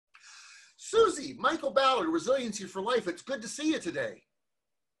Susy, Michael Ballard, Resiliency for Life. It's good to see you today.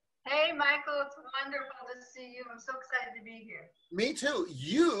 Hey, Michael, it's wonderful to see you. I'm so excited to be here. Me too.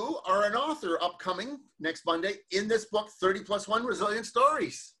 You are an author upcoming next Monday in this book, 30+1 Resilient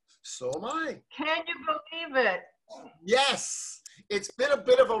Stories. So am I. Can you believe it? Yes. It's been a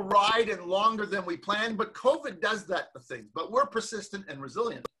bit of a ride and longer than we planned, but COVID does that to things. But we're persistent and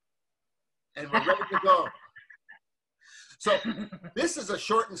resilient, and we're ready to go. So this is a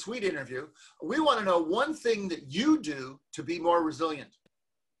short and sweet interview. We want to know one thing that you do to be more resilient.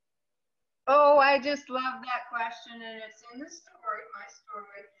 Oh, I just love that question, and it's in the story, my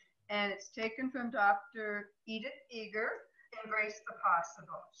story, and it's taken from Dr. Edith Eger, Embrace the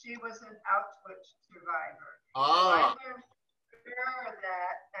Possible. She was an Auschwitz survivor. Ah. I learned from her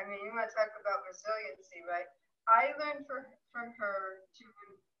that, I mean, you want to talk about resiliency, right? I learned from her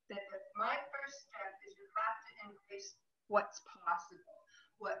that my first step is you have to embrace what's possible.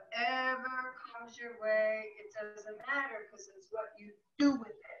 Whatever comes your way, it doesn't matter because it's what you do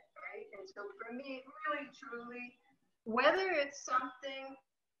with it, right? And so for me, really, truly, whether it's something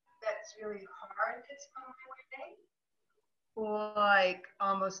that's really hard that's come my way, like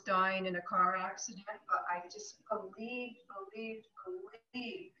almost dying in a car accident, but I just believed that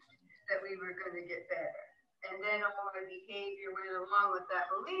we were going to get better. And then all my behavior went along with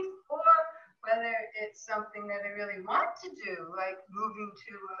that belief, or whether it's something that I really want to do, like moving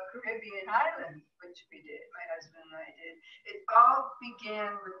to a Caribbean island, which we did, my husband and I did. It all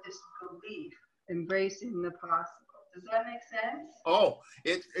began with this belief, embracing the possible. Does that make sense? Oh,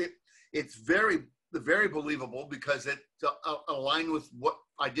 it's very believable because it aligned with what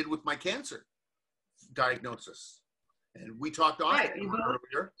I did with my cancer diagnosis. And we talked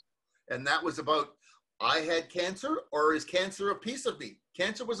earlier, and that was about, I had cancer, or is cancer a piece of me?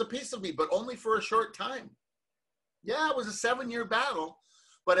 Cancer was a piece of me, but only for a short time. Yeah, it was a 7-year battle,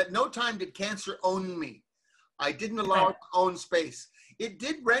 but at no time did cancer own me. I didn't allow it to own space. It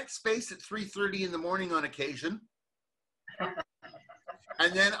did rent space at 3:30 in the morning on occasion.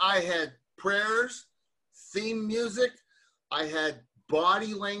 And then I had prayers, theme music. I had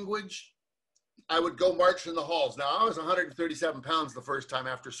body language. I would go march in the halls. Now, I was 137 pounds the first time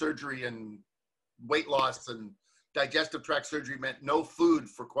after surgery, and weight loss and digestive tract surgery meant no food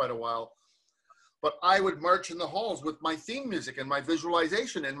for quite a while. But I would march in the halls with my theme music and my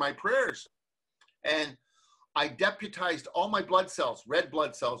visualization and my prayers. And I deputized all my blood cells, red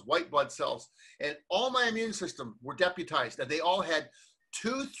blood cells, white blood cells, and all my immune system were deputized. And they all had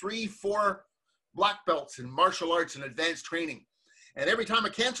 2, 3, 4 black belts in martial arts and advanced training. And every time a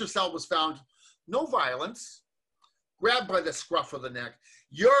cancer cell was found, no violence, grabbed by the scruff of the neck,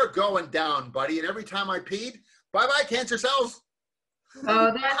 you're going down, buddy. And every time I peed, bye-bye, cancer cells.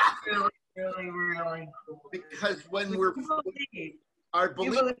 Oh, that's really cool. Because when our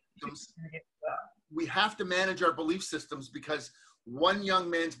belief systems, we have to manage our belief systems, because one young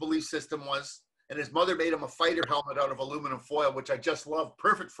man's belief system was, and his mother made him a fighter helmet out of aluminum foil, which I just love,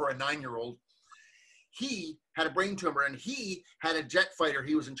 perfect for a 9-year-old. He had a brain tumor, and he had a jet fighter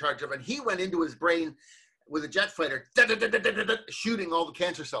he was in charge of, and he went into his brain with a jet fighter, shooting all the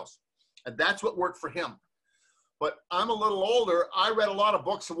cancer cells. And that's what worked for him. But I'm a little older. I read a lot of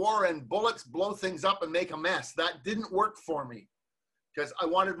books of war, and bullets blow things up and make a mess. That didn't work for me, because I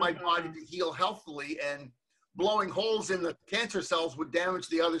wanted my body to heal healthily, and blowing holes in the cancer cells would damage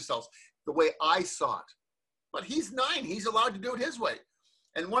the other cells the way I saw it. But he's 9. He's allowed to do it his way.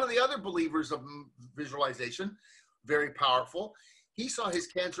 And one of the other believers of visualization, very powerful, he saw his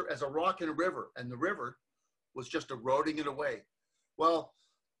cancer as a rock in a river, and the river was just eroding it away. Well,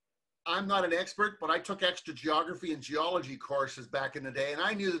 I'm not an expert, but I took extra geography and geology courses back in the day, and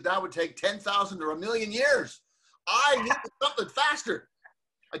I knew that that would take 10,000 or 1,000,000 years. I needed something faster.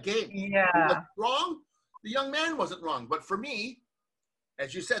 Again, yeah. He wasn't wrong. The young man wasn't wrong. But for me,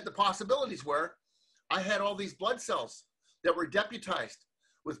 as you said, the possibilities were, I had all these blood cells that were deputized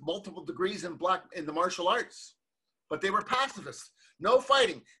with multiple degrees in the martial arts, but they were pacifists. No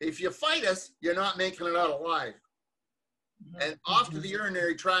fighting. If you fight us, you're not making it out alive. And off to the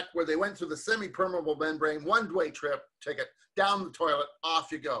urinary tract, where they went through the semi-permeable membrane, one-way trip ticket, down the toilet,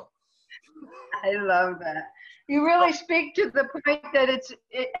 off you go. I love that. You really speak to the point that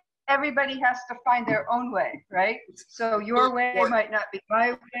everybody has to find their own way, right? So your way might not be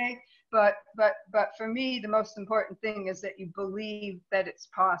my way, but for me, the most important thing is that you believe that it's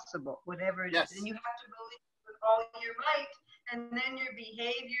possible, whatever it is. And you have to believe with all your might, and then your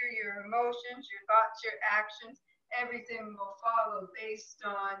behavior, your emotions, your thoughts, your actions, everything will follow based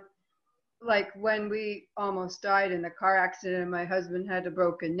on, like when we almost died in the car accident and my husband had a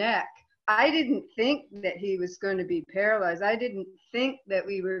broken neck. I didn't think that he was going to be paralyzed. I didn't think that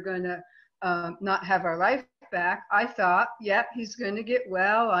we were going to not have our life back, I thought, yep, he's going to get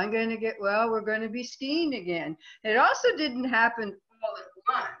well. I'm going to get well. We're going to be skiing again. It also didn't happen all at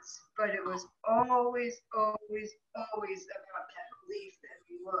once, but it was always, always, always about that belief that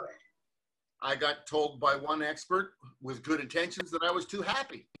we would. I got told by one expert with good intentions that I was too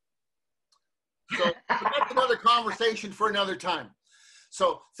happy. So that's another conversation for another time.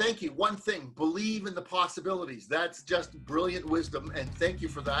 So thank you. One thing, believe in the possibilities. That's just brilliant wisdom, and thank you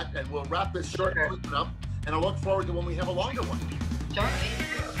for that. And we'll wrap this short one up, and I look forward to when we have a longer one. Sure.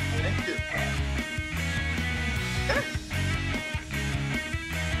 Thank you. Sure.